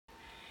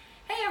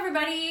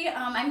everybody,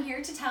 I'm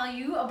here to tell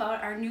you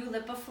about our new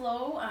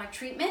Lipiflow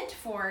treatment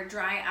for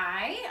dry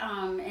eye,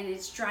 and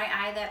it's dry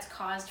eye that's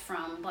caused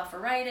from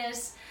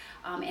blepharitis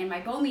and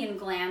meibomian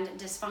gland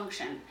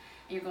dysfunction. And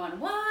you're going,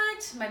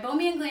 what?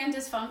 Meibomian gland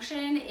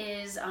dysfunction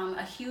is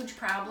a huge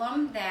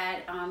problem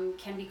that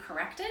can be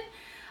corrected.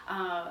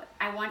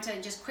 I want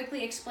to just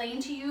quickly explain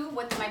to you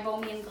what the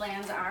meibomian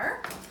glands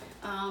are.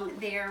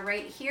 They're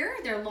right here.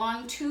 They're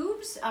long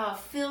tubes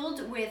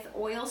filled with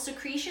oil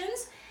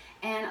secretions.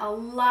 And a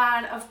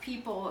lot of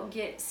people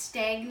get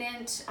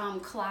stagnant,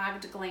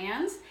 clogged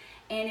glands,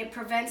 and it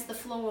prevents the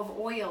flow of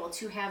oil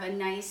to have a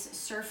nice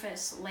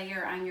surface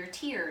layer on your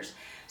tears.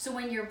 So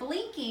when you're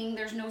blinking,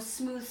 there's no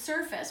smooth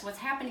surface. What's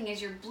happening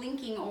is you're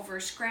blinking over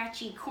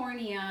scratchy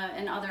cornea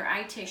and other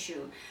eye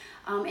tissue.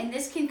 And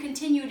this can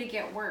continue to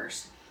get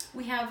worse.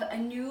 We have a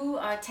new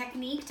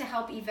technique to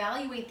help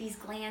evaluate these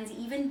glands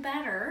even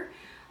better.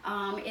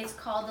 It's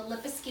called the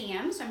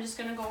Lipiscan. So I'm just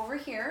gonna go over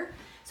here.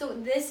 So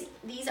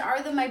these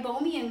are the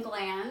meibomian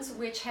glands,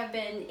 which have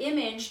been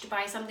imaged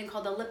by something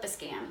called the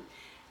Lipiscan.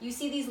 You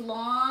see these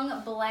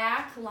long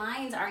black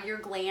lines are your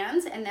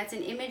glands, and that's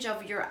an image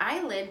of your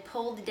eyelid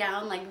pulled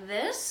down like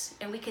this,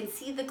 and we can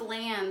see the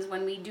glands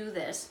when we do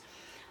this.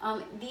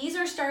 These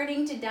are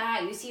starting to die.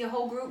 You see a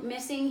whole group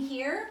missing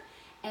here,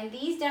 and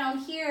these down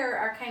here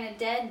are kind of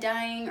dead,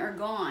 dying, or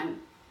gone.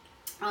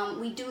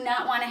 We do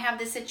not want to have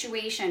this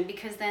situation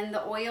because then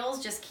the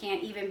oils just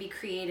can't even be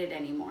created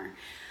anymore.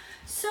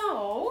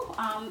 So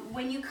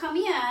when you come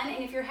in,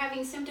 and if you're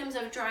having symptoms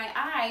of dry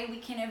eye, we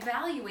can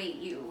evaluate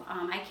you.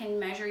 I can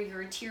measure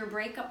your tear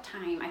breakup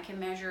time. I can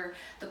measure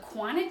the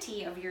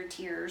quantity of your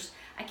tears.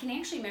 I can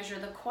actually measure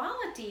the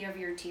quality of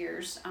your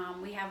tears.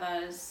 We have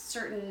a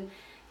certain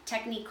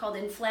technique called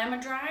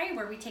Inflammidry,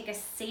 where we take a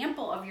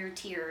sample of your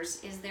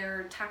tears. Is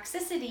there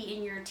toxicity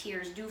in your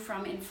tears due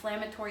from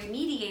inflammatory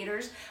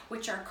mediators,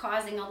 which are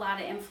causing a lot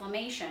of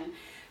inflammation?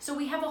 So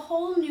we have a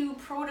whole new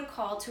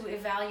protocol to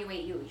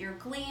evaluate you, your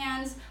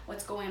glands,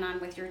 what's going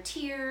on with your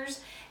tears.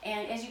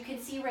 And as you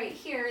can see right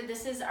here,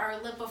 this is our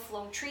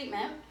Lipiflow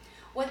treatment.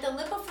 What the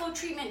Lipiflow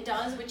treatment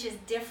does, which is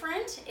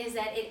different, is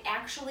that it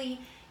actually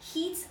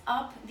heats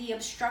up the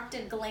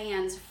obstructed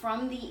glands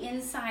from the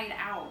inside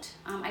out.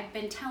 I've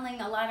been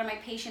telling a lot of my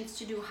patients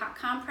to do hot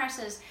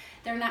compresses.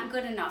 They're not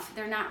good enough.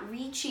 They're not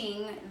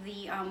reaching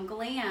the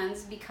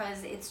glands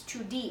because it's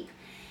too deep.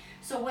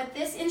 So what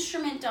this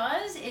instrument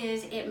does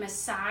is it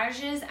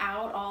massages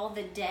out all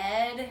the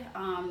dead,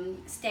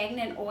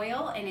 stagnant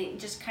oil, and it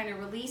just kind of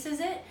releases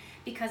it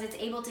because it's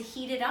able to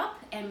heat it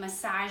up and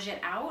massage it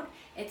out.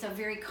 It's a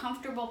very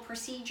comfortable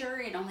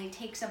procedure. It only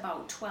takes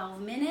about 12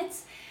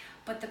 minutes.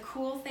 But the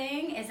cool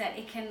thing is that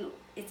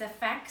its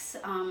effects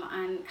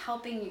on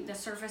helping the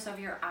surface of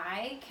your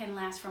eye can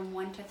last from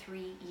 1 to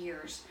 3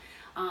 years.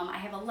 I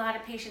have a lot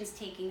of patients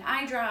taking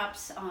eye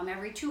drops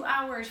every 2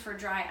 hours for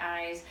dry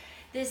eyes.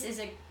 This is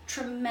a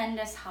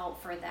tremendous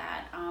help for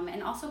that.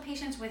 And also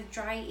patients with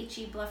dry,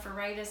 itchy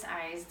blepharitis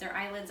eyes, their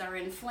eyelids are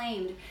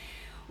inflamed.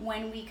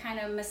 When we kind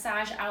of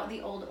massage out the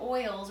old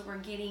oils, we're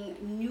getting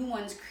new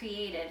ones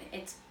created.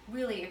 It's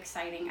really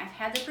exciting. I've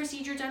had the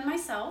procedure done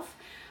myself,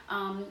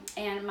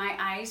 and my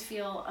eyes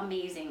feel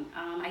amazing.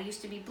 I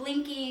used to be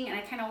blinking, and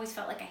I kind of always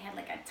felt like I had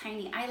like a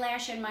tiny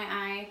eyelash in my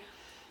eye.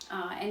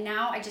 And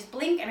now I just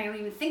blink and I don't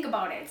even think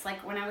about it. It's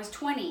like when I was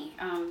 20.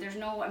 I'm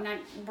not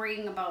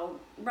worrying about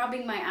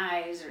rubbing my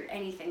eyes or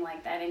anything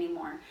like that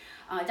anymore.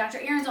 Dr.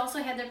 Aaron's also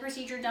had the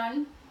procedure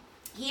done.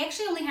 He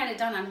actually only had it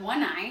done on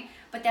one eye,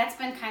 but that's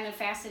been kind of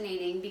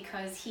fascinating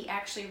because he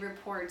actually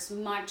reports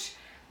much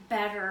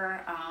better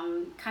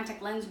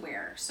contact lens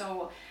wear.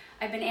 So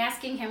I've been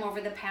asking him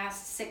over the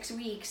past 6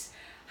 weeks,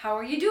 how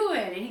are you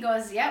doing? And he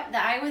goes, yep,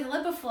 the eye with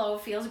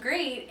Lipiflow feels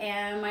great,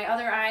 and my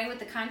other eye with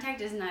the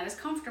contact is not as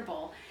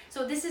comfortable.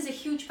 So this is a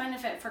huge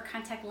benefit for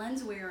contact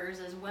lens wearers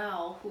as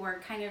well, who are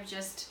kind of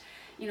just,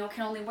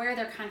 can only wear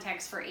their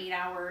contacts for 8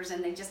 hours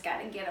and they just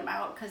got to get them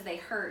out because they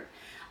hurt.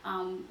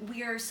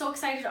 We are so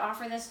excited to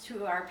offer this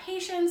to our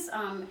patients.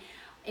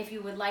 If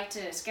you would like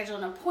to schedule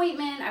an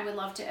appointment, I would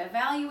love to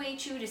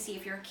evaluate you to see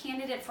if you're a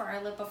candidate for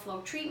our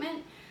Lipiflow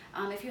treatment.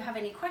 If you have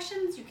any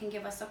questions, you can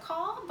give us a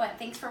call, but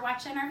thanks for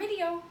watching our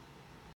video.